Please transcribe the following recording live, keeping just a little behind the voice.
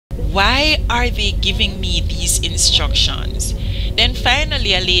Why are they giving me these instructions? Then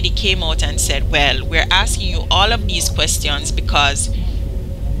finally a lady came out and said, well, we're asking you all of these questions because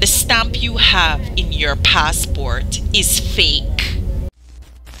the stamp you have in your passport is fake.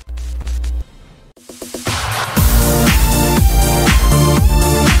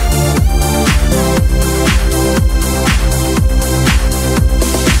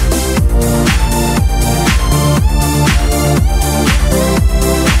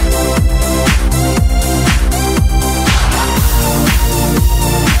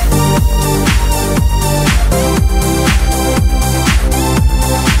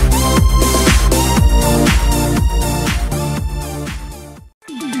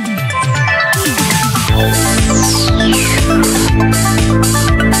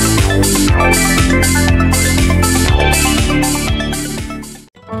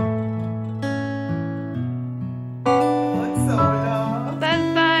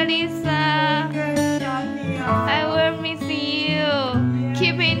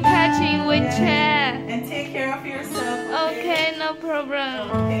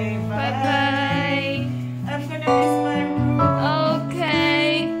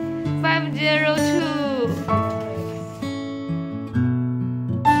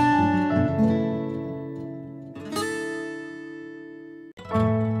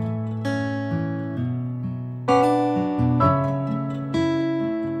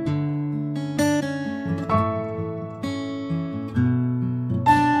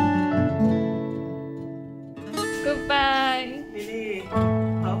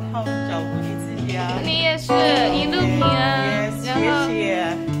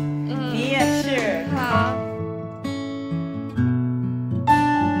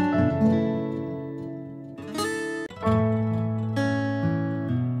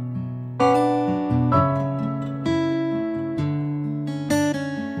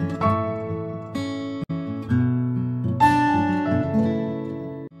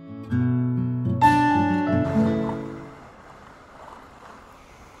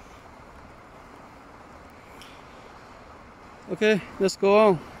 Okay, let's go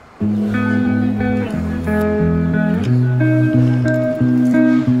on.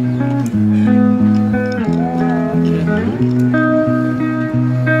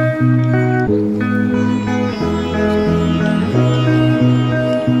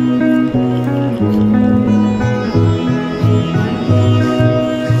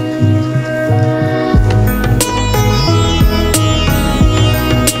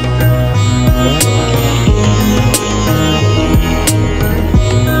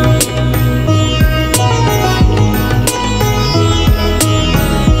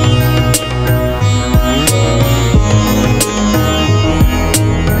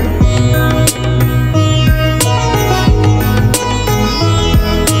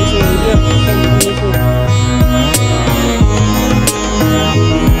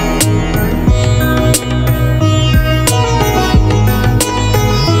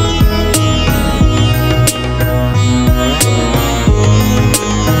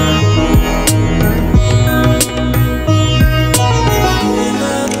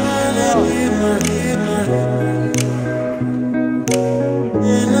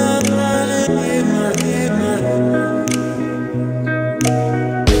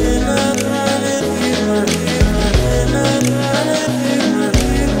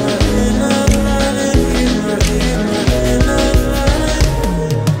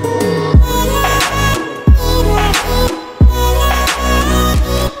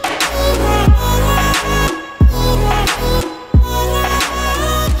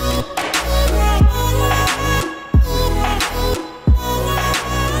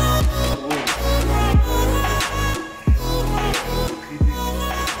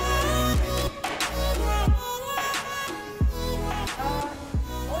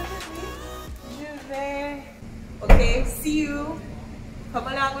 Okay, see you. Come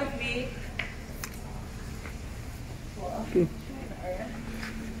along with me. Okay.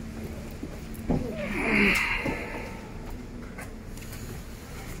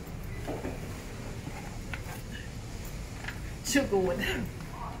 Good.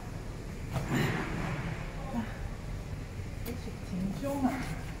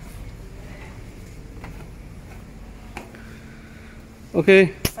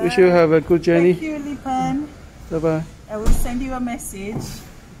 Okay, wish you have a good journey. Thank you, Lipan. Bye-bye. I will send you a message.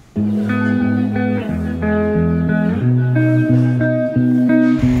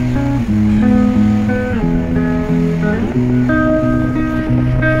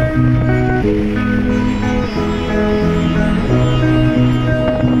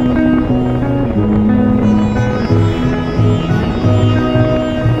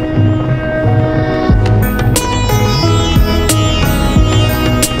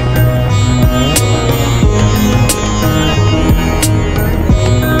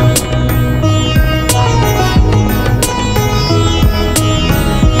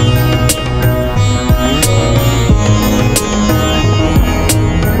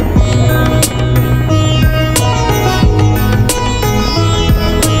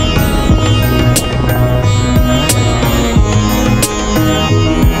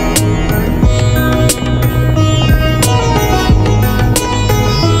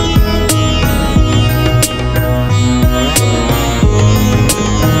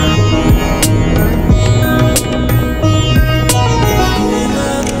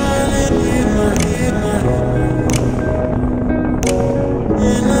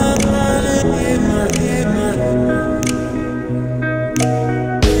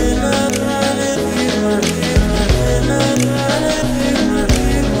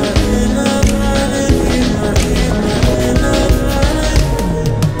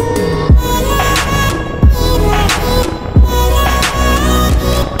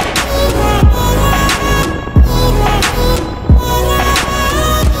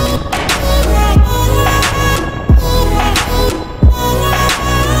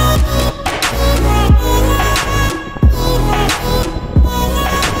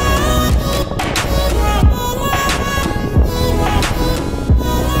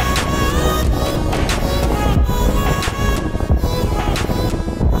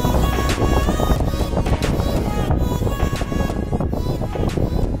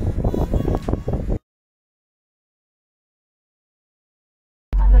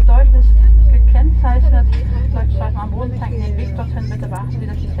 befindet sich, Flugzeugstreifen am Boden, zeigen den Weg dorthin. Bitte beachten Sie,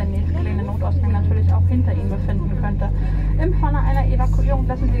 dass sich der nächstgelegene Notausgang natürlich auch hinter Ihnen befinden könnte. Im Falle einer Evakuierung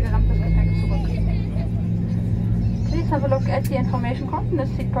lassen Sie Ihr gesamtes Gepäck zurück. Please have a look at the information content in the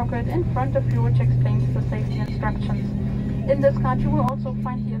seat pocket in front of you, which explains the safety instructions. In this card, you will also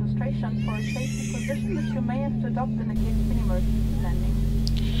find the illustration for a safety position which you may have to adopt in the case of an emergency landing.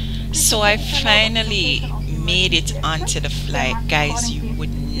 So I finally made it onto the flight. Guys, you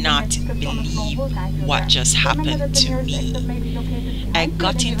would not believe what just happened to me. I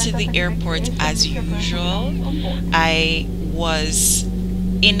got into the airport as usual. I was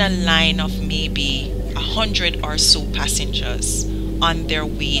in a line of maybe 100 or so passengers on their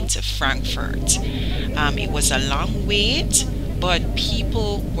way to Frankfurt. It was a long wait, but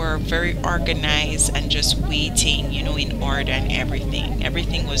people were very organized and just waiting, you know, in order and everything.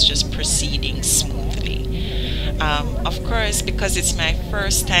 Everything was just proceeding smoothly. Of course, because it's my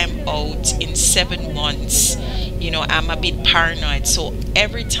first time out in 7 months, you know, I'm a bit paranoid. So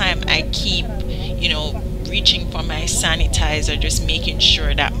every time I keep, you know, reaching for my sanitizer, just making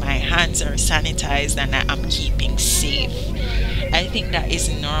sure that my hands are sanitized and that I'm keeping safe. I think that is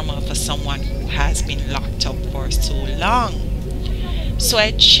normal for someone who has been locked up for so long. So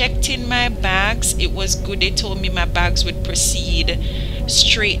I checked in my bags. It was good. They told me my bags would proceed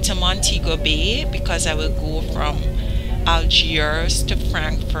straight to Montego Bay because I will go from Algiers to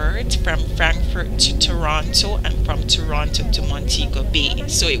Frankfurt, from Frankfurt to Toronto, and from Toronto to Montego Bay.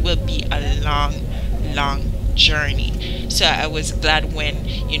 So it will be a long journey. So I was glad when,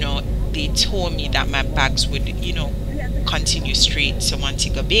 you know, they told me that my bags would, you know, continue straight to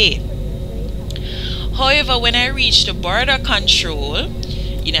Montego Bay. However, when I reached the border control,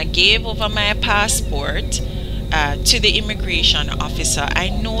 you know, gave over my passport to the immigration officer, I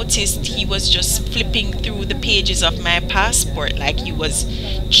noticed he was just flipping through the pages of my passport like he was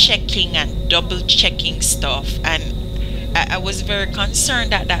checking and double checking stuff, and I was very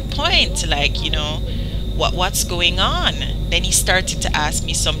concerned at that point, like, you know, what's going on. Then he started to ask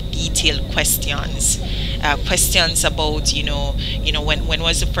me some detailed questions about, you know, when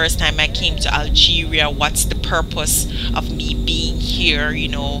was the first time I came to Algeria, what's the purpose of me being here, you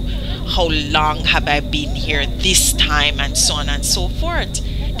know, how long have I been here this time, and so on and so forth.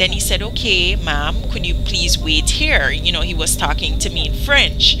 Then he said, okay, ma'am, could you please wait here? You know, he was talking to me in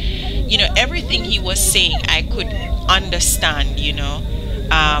French. You know, everything he was saying I could understand, you know,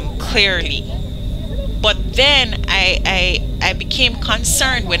 clearly. But then I became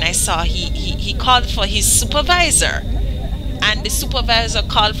concerned when I saw he called for his supervisor, and the supervisor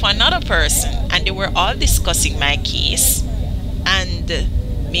called for another person, and they were all discussing my case. And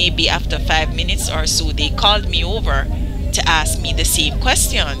maybe after 5 minutes or so, they called me over to ask me the same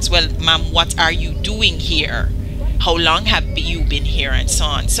questions. Well, ma'am, what are you doing here? How long have you been here, and so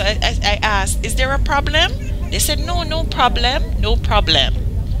on. So I asked, is there a problem? They said, no problem, no problem.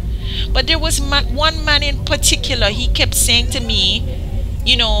 But there was one man in particular, he kept saying to me,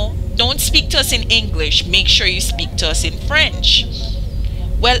 you know, don't speak to us in English, make sure you speak to us in French.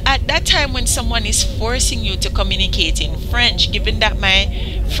 Well, at that time when someone is forcing you to communicate in French, given that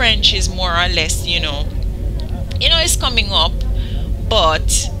my French is more or less, you know, it's coming up,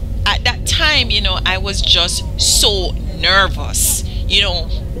 but at that time, you know, I was just so nervous. You know,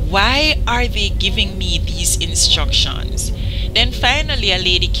 why are they giving me these instructions? Then finally a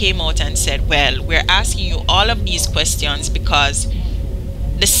lady came out and said, well, we're asking you all of these questions because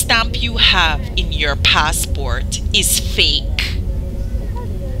the stamp you have in your passport is fake.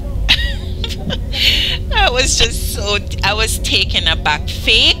 I was taken aback.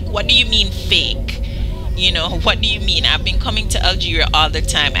 Fake? What do you mean fake? You know, what do you mean? I've been coming to Algeria all the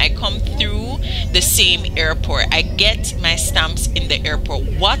time. I come through the same airport. I get my stamps in the airport.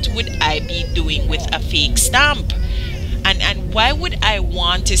 What would I be doing with a fake stamp? And why would I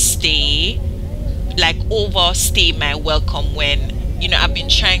want to stay, like overstay my welcome when, you know, I've been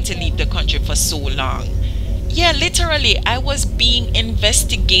trying to leave the country for so long? Yeah, literally, I was being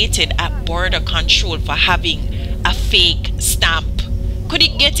investigated at border control for having a fake stamp. Could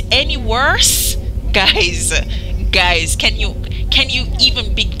it get any worse? Guys, can you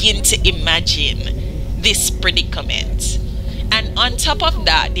even begin to imagine this predicament? And on top of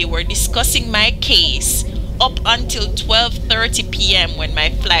that, they were discussing my case up until 12:30 p.m. when my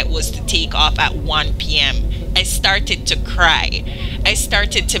flight was to take off at 1 p.m. I started to cry. I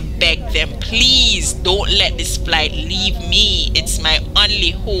started to beg them, please don't let this flight leave me. It's my only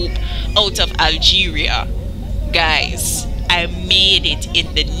hope out of Algeria. Guys, I made it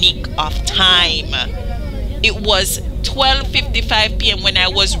in the nick of time. It was 12:55 p.m. when I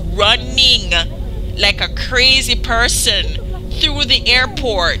was running like a crazy person through the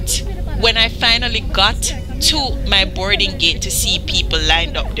airport, When I finally got to my boarding gate to see people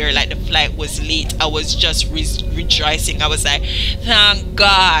lined up there like the flight was late, I was just rejoicing. I was like, thank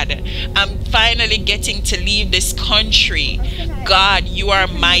God, I'm finally getting to leave this country. God, you are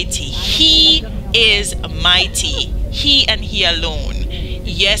mighty. He is mighty. He and He alone.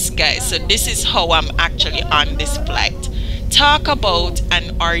 Yes, guys, so this is how I'm actually on this flight. Talk about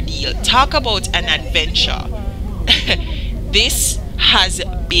an ordeal. Talk about an adventure. This has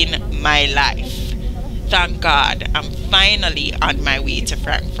been my life. Thank God, I'm finally on my way to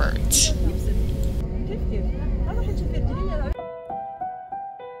Frankfurt.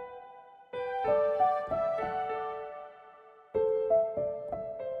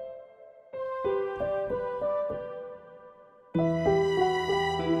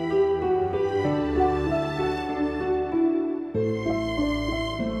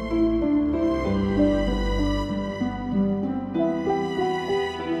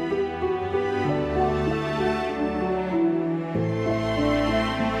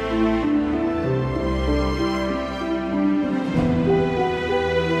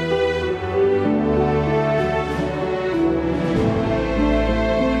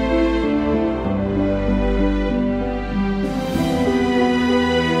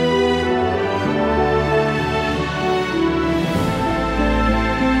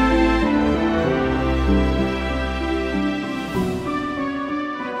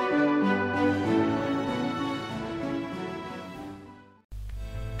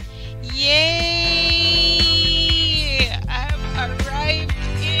 Yay! I've arrived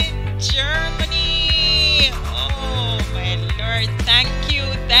in Germany. Oh my Lord, thank you,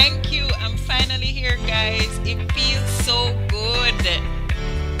 thank you. I'm finally here, guys. It feels so good.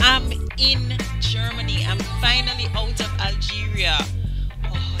 I'm in Germany. I'm finally out of Algeria.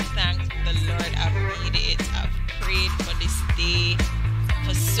 Oh, thank the Lord, I've made it. I've prayed for this day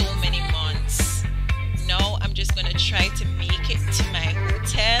for so many months. Now I'm just gonna try to make it to my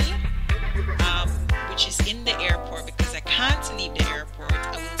hotel, which is in the airport, because I can't leave the airport.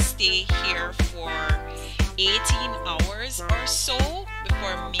 I will stay here for 18 hours or so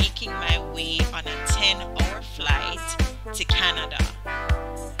before making my way on a 10-hour flight to Canada.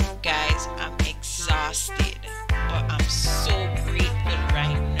 Guys, I'm exhausted, but I'm so grateful